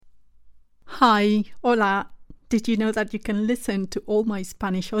Hi, hola. Did you know that you can listen to all my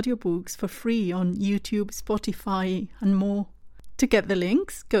Spanish audiobooks for free on YouTube, Spotify, and more? To get the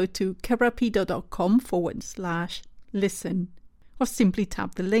links, go to kerapido.com/listen or simply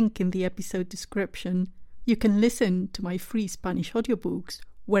tap the link in the episode description. You can listen to my free Spanish audiobooks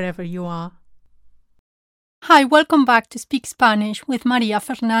wherever you are. Hi, welcome back to Speak Spanish with Maria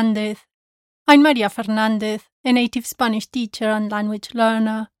Fernandez. I'm Maria Fernandez, a native Spanish teacher and language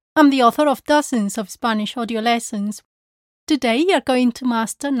learner. I'm the author of dozens of Spanish audio lessons. Today you're going to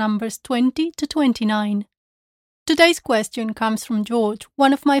master numbers 20 to 29. Today's question comes from George,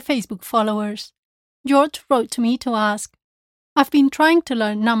 one of my Facebook followers. George wrote to me to ask, I've been trying to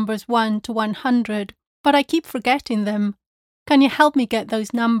learn numbers 1 to 100, but I keep forgetting them. Can you help me get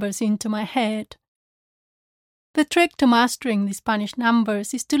those numbers into my head? The trick to mastering the Spanish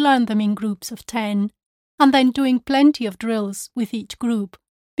numbers is to learn them in groups of 10, and then doing plenty of drills with each group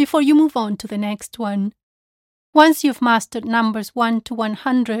before you move on to the next one. Once you've mastered numbers 1 to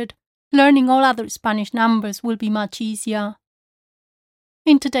 100, learning all other Spanish numbers will be much easier.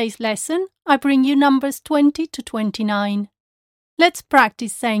 In today's lesson, I bring you numbers 20 to 29. Let's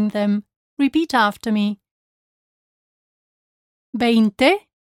practice saying them. Repeat after me. 20,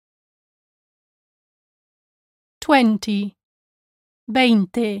 20,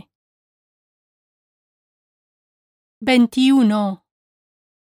 20, 21,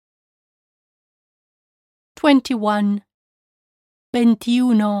 21,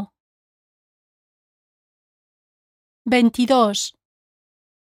 21, 22,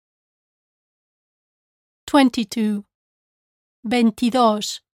 22,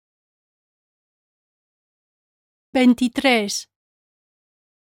 22, 23,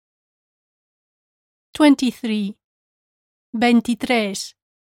 23, 23,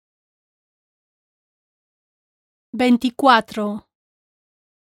 24,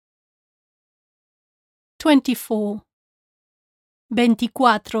 24,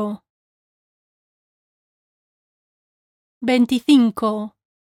 24,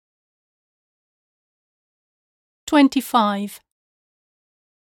 25, 25,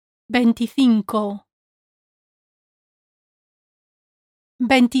 25,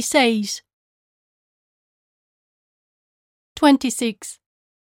 26, 26,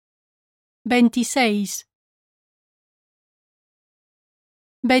 26,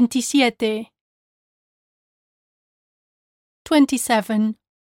 27, 27,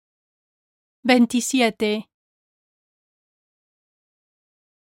 27,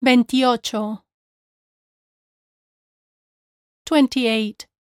 28, 28,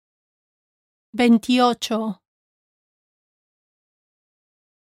 28,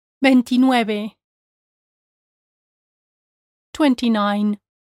 29, 29,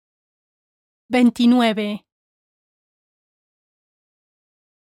 29.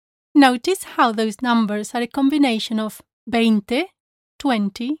 Notice how those numbers are a combination of 20,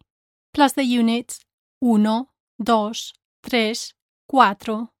 20, plus the units 1, 2, 3,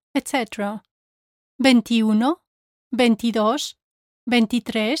 4, etc. 21, 22,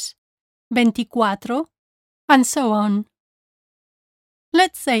 23, 24, and so on.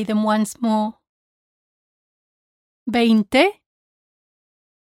 Let's say them once more. 20,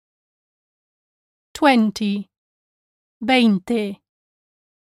 20, 20,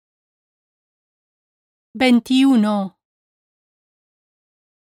 21,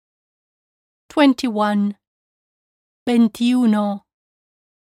 21, 21,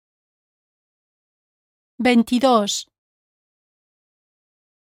 22,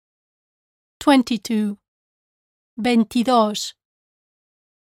 22, 22,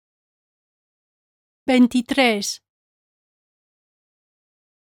 23,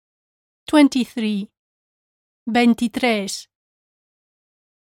 23, 23,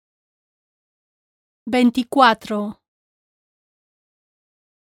 24,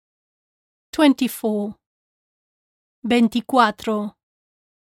 24, 24,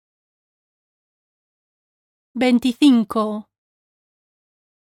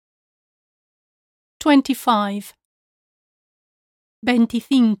 25, 25,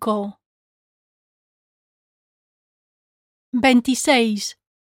 25, 26,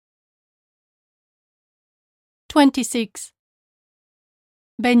 26,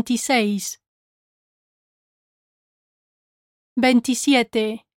 26,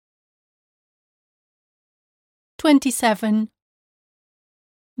 27, 27,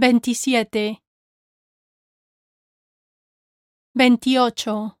 27,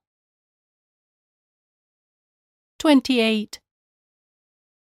 28, 28,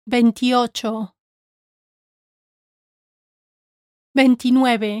 28,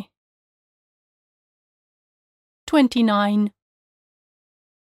 29, 29,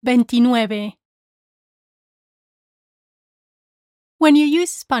 29. When you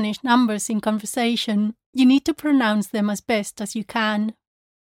use Spanish numbers in conversation, you need to pronounce them as best as you can.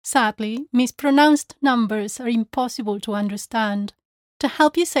 Sadly, mispronounced numbers are impossible to understand. To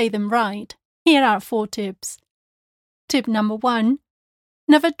help you say them right, here are 4 tips. Tip number 1.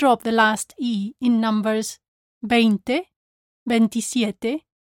 Never drop the last E in numbers 20, 27,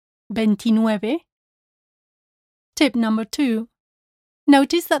 29. Tip number 2.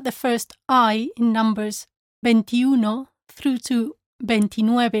 Notice that the first I in numbers 21 through to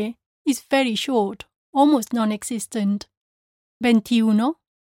 29 is very short, almost non-existent. 21,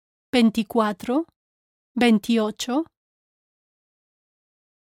 24, 28.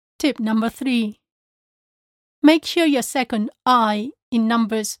 Tip number 3. Make sure your second I in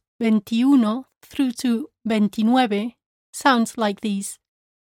numbers 21 through to 29 sounds like this.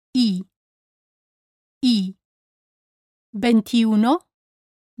 I, 21,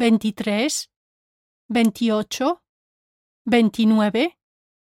 23, 28, 29.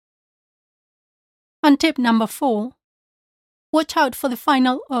 And tip number 4. Watch out for the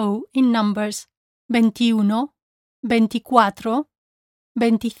final O in numbers 21, 24,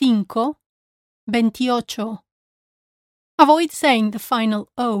 25, 28. Avoid saying the final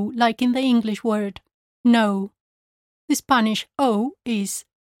O like in the English word no. The Spanish O is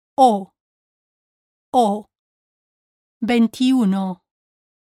O. 21,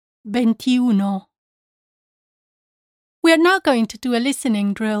 21. We are now going to do a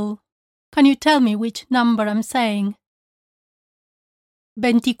listening drill. Can you tell me which number I'm saying?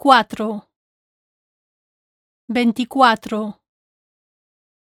 24, 24.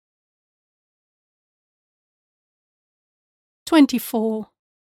 24,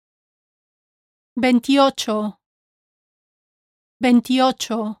 28,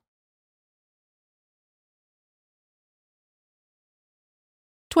 28.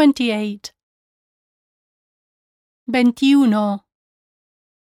 28, 21,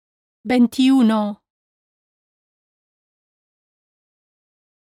 21.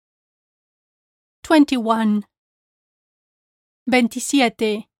 21,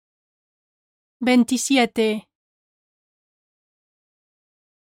 27, 27.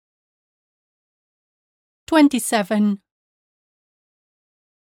 27,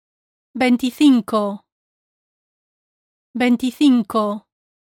 25, 25.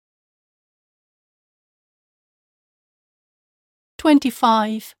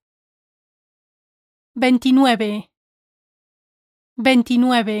 25, 29,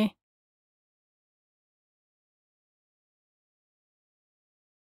 29.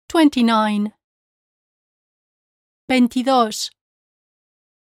 29, 22,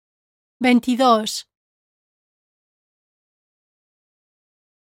 22.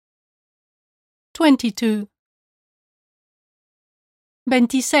 22,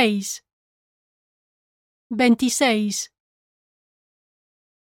 26, 26.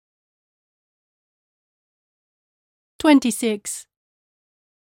 26,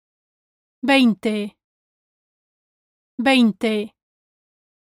 20, 20.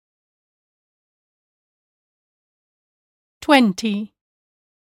 20.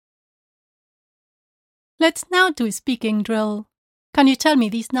 Let's now do a speaking drill. Can you tell me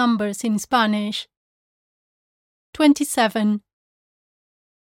these numbers in Spanish? 27,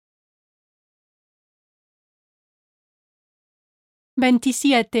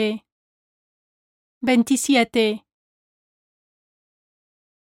 27, 27.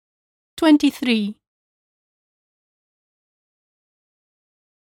 23,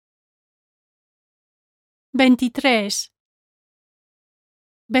 23,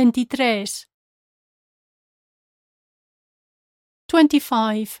 23.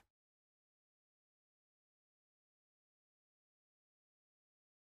 25,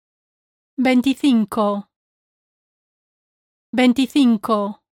 25,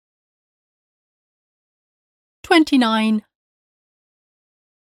 25. 29,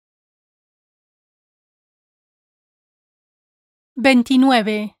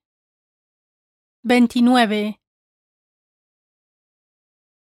 29, 29.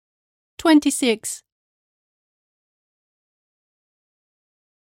 26,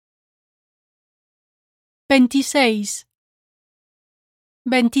 26,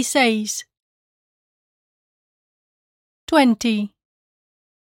 26. 20,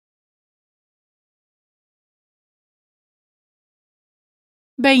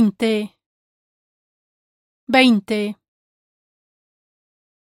 20, 20.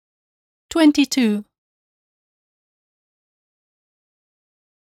 22,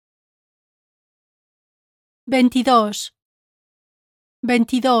 22,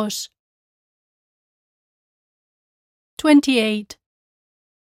 22. 28,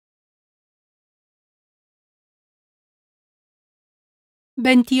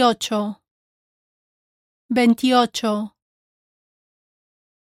 28, 28,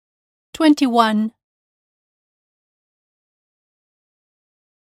 21,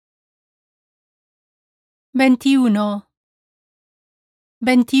 21,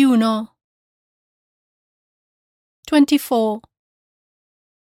 21, 24,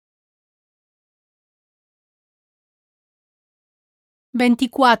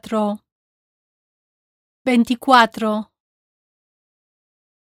 24, 24.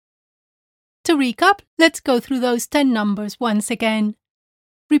 To recap, let's go through those 10 numbers once again.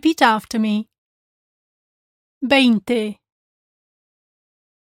 Repeat after me. 20,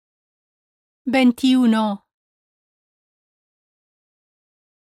 21,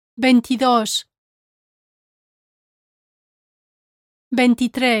 22,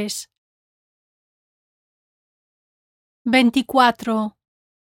 23, 24,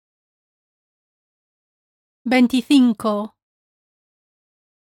 25,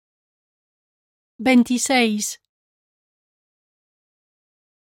 26,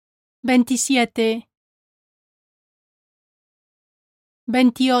 27,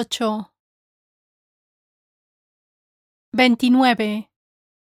 28, 29.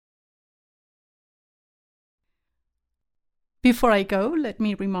 Before I go, let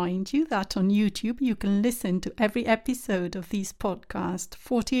me remind you that on YouTube you can listen to every episode of this podcast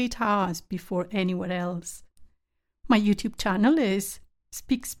 48 hours before anywhere else. My YouTube channel is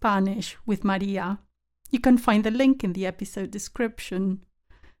Speak Spanish with Maria. You can find the link in the episode description,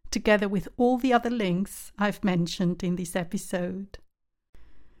 together with all the other links I've mentioned in this episode.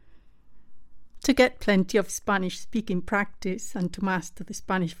 To get plenty of Spanish speaking practice and to master the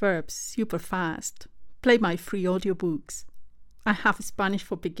Spanish verbs super fast, play my free audiobooks. I have a Spanish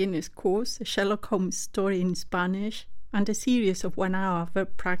for Beginners course, a Sherlock Holmes story in Spanish, and a series of 1-hour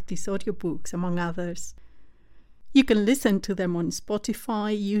verb practice audiobooks, among others. You can listen to them on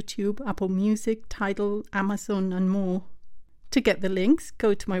Spotify, YouTube, Apple Music, Tidal, Amazon, and more. To get the links,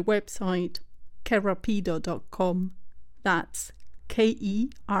 go to my website, kerapido.com. That's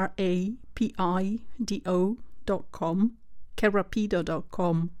KERAPIDO.com,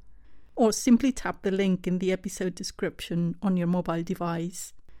 kerapido.com. Or simply tap the link in the episode description on your mobile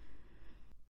device.